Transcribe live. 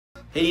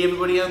Hey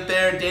everybody out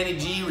there, Danny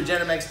G,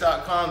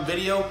 Regenamex.com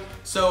video.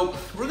 So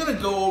we're gonna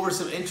go over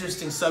some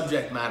interesting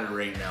subject matter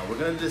right now. We're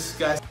gonna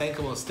discuss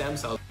mesenchymal stem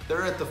cells.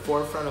 They're at the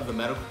forefront of the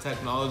medical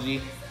technology.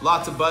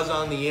 Lots of buzz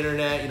on the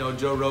internet. You know,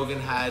 Joe Rogan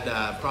had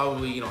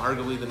probably,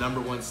 arguably the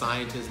 #1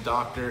 scientist,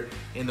 doctor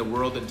in the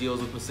world that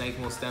deals with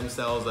mesenchymal stem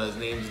cells. His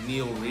name's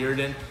Neil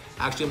Riordan.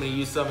 Actually, I'm gonna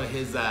use some of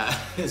his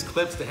his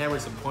clips to hammer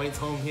some points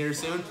home here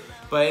soon.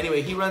 But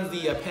anyway, he runs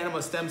the Panama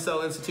Stem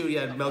Cell Institute. He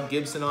had Mel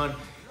Gibson on.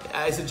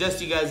 I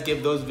suggest you guys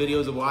give those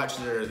videos a watch.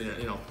 They're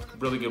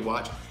really good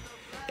watch.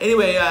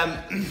 Anyway,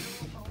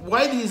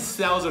 why these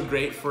cells are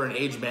great for an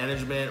age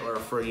management or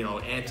for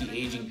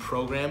anti-aging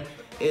program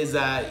is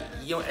that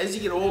as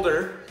you get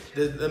older,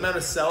 the amount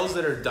of cells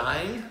that are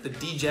dying, the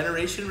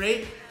degeneration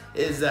rate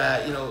is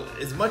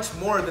is much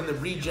more than the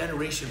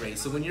regeneration rate.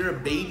 So when you're a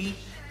baby,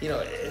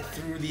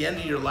 through the end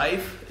of your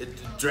life,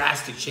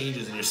 drastic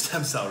changes in your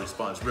stem cell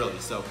response, really.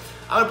 So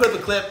I'm gonna put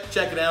the clip,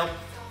 check it out.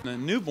 The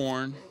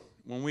newborn,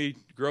 when we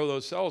grow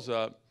those cells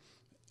up,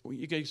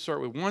 you can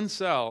start with one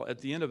cell. At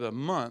the end of a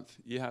month,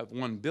 you have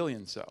 1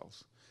 billion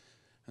cells.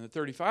 And the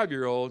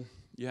 35-year-old,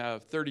 you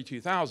have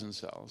 32,000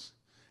 cells.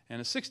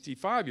 And a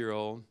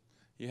 65-year-old,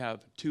 you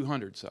have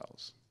 200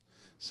 cells.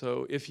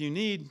 So if you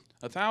need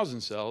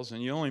 1,000 cells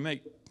and you only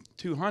make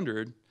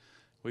 200,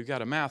 we've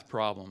got a math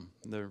problem.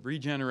 The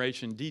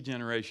regeneration,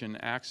 degeneration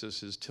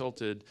axis is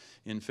tilted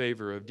in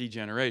favor of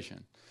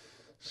degeneration.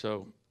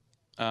 So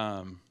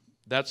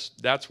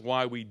that's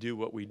why we do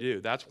what we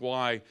do. That's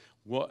why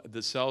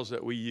the cells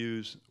that we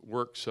use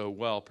work so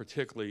well,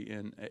 particularly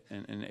in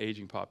an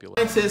aging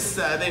population. Scientists,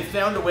 they've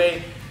found a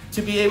way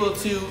to be able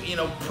to,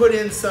 put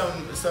in some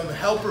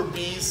helper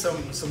bees,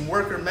 some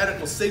worker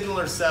medical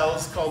signaler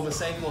cells called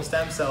mesenchymal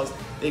stem cells.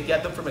 They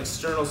get them from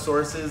external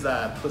sources,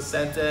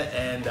 placenta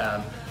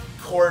and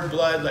cord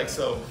blood,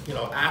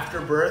 after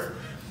birth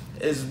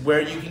is where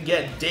you can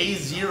get day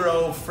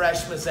 0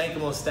 fresh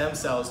mesenchymal stem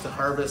cells to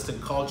harvest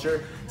and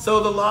culture.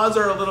 So the laws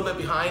are a little bit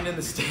behind in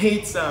the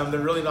States. They're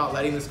really not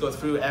letting this go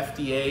through.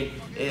 FDA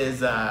is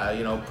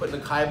putting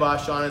the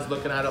kibosh on it,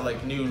 looking at it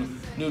like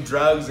new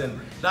drugs and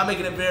not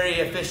making it very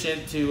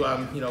efficient to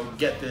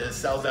get the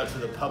cells out to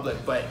the public.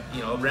 But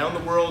around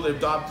the world, they've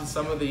adopted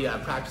some of the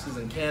practices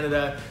in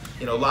Canada,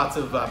 lots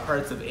of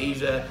parts of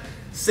Asia.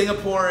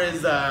 Singapore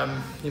is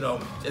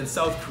in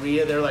South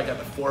Korea, they're like at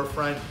the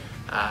forefront.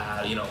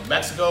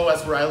 Mexico,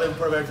 that's where I live,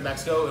 Puerto Vallarta,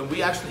 Mexico, and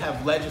we actually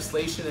have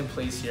legislation in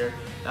place here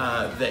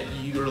that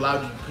you're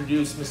allowed to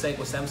produce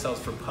mesenchymal stem cells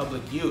for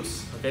public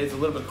use. Okay, it's a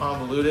little bit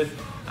convoluted,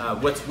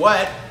 what's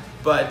what,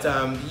 but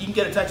you can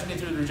get in touch with me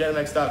through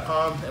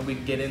Regenamex.com and we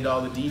can get into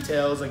all the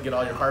details and get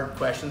all your hard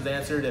questions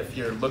answered if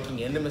you're looking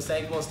into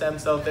mesenchymal stem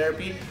cell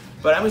therapy.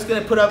 But I'm just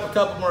going to put up a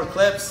couple more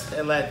clips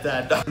and let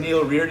Dr.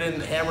 Neil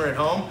Riordan hammer it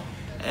home,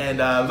 and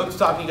look to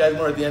talk to you guys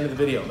more at the end of the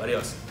video.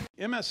 Adios.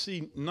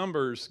 MSC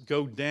numbers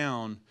go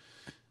down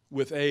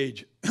with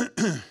age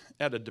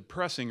at a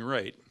depressing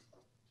rate,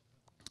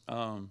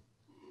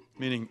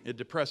 meaning it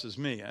depresses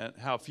me at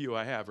how few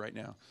I have right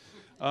now.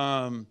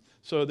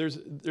 So there's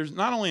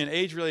not only an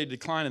age-related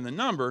decline in the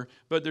number,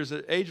 but there's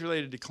an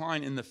age-related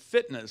decline in the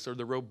fitness or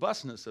the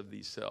robustness of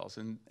these cells.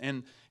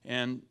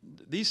 And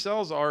these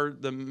cells are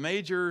the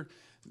major,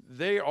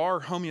 they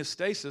are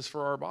homeostasis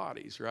for our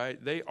bodies,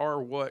 right? They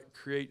are what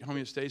create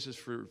homeostasis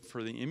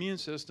for the immune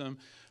system,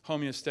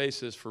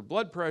 homeostasis for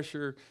blood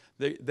pressure.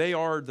 They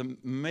are the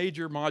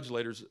major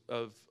modulators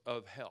of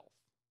health.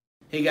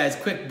 Hey guys,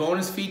 quick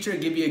bonus feature,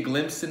 give you a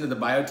glimpse into the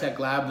biotech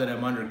lab that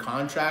I'm under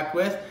contract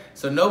with.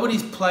 So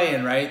nobody's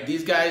playing, right?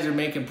 These guys are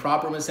making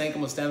proper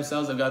mesenchymal stem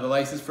cells. I've got the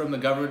license from the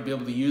government to be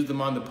able to use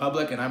them on the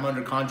public, and I'm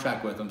under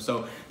contract with them.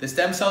 So the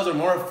stem cells are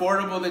more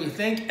affordable than you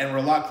think, and we're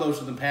a lot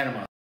closer than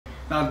Panama.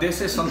 Now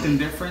this is something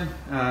different.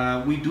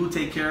 We do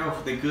take care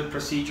of the good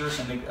procedures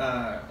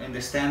and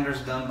the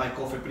standards done by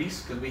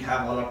COFEPRIS, because we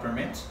have all our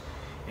permits,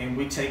 and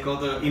we take all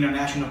the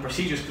international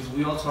procedures because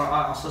we also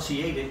are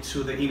associated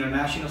to the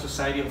International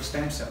Society of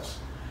Stem Cells.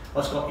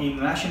 What's called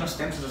International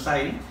Stem Cell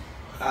Society.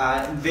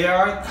 They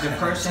are the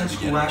persons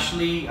who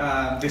actually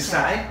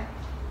decide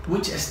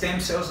which stem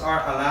cells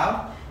are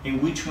allowed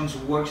and which ones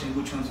works and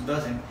which ones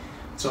doesn't.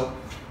 So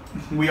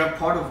we are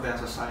part of that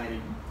society.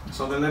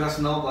 So they let us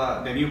know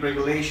the new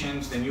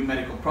regulations, the new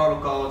medical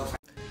protocols.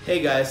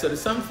 Hey guys, so to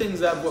sum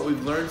things up, what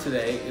we've learned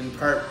today, in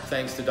part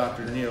thanks to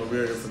Dr. Neil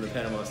Riordan from the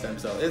Panama Stem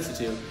Cell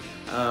Institute,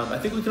 I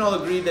think we can all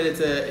agree that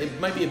it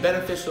might be a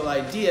beneficial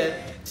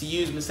idea to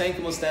use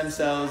mesenchymal stem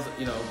cells,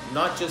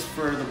 not just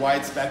for the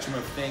wide spectrum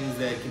of things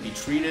that can be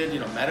treated,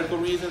 medical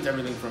reasons,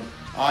 everything from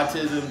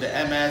autism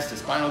to MS to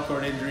spinal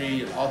cord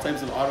injury, all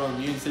types of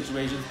autoimmune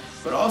situations,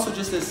 but also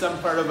just as some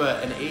part of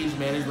an age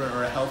management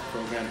or a health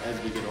program as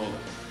we get older.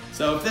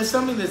 So if there's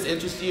something that's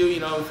interested you,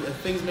 if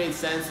things made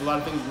sense, a lot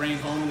of things rang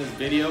home in this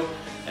video,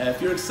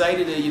 if you're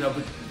excited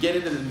to get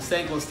into the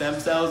mesenchymal stem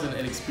cells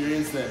and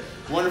experience the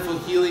wonderful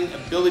healing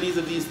abilities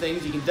of these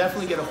things, you can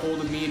definitely get a hold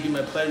of me. It'd be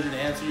my pleasure to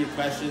answer your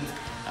questions.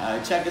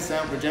 Check us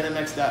out,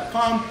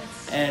 Regenamex.com,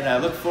 and I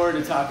look forward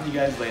to talking to you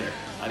guys later.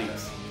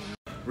 Adios.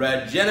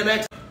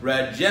 Regenamex,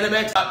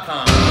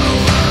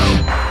 Regenamex.com.